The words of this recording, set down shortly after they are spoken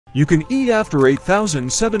You can eat after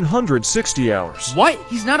 8,760 hours. What?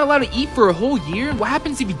 He's not allowed to eat for a whole year? What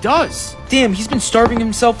happens if he does? Damn, he's been starving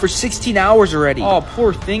himself for 16 hours already. Oh,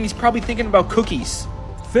 poor thing. He's probably thinking about cookies.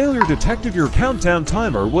 Failure detected. Your countdown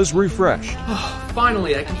timer was refreshed.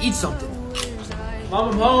 Finally, I can eat something.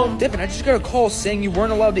 Mom, I'm home. Devin, I just got a call saying you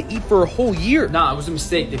weren't allowed to eat for a whole year. Nah, it was a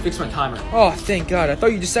mistake. They fixed my timer. Oh, thank God. I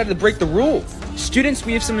thought you decided to break the rule. Students,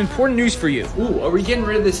 we have some important news for you. Ooh, are we getting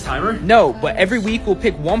rid of this timer? No, but every week we'll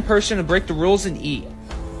pick one person to break the rules and eat.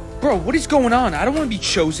 Bro, what is going on? I don't want to be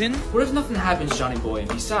chosen. What if nothing happens, Johnny boy? And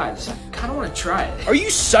besides, I kind of want to try it. Are you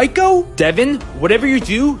psycho? Devin, whatever you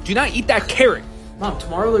do not eat that carrot. Mom,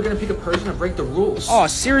 tomorrow they're going to pick a person to break the rules. Oh,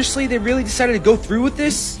 seriously? They really decided to go through with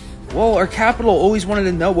this? Well, our capital always wanted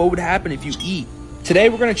to know what would happen if you eat. Today,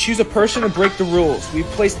 we're going to choose a person to break the rules. We've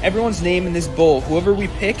placed everyone's name in this bowl. Whoever we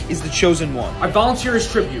pick is the chosen one. I volunteer as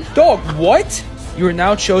tribute. Dog, what? You are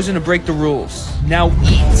now chosen to break the rules. Now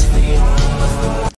eat.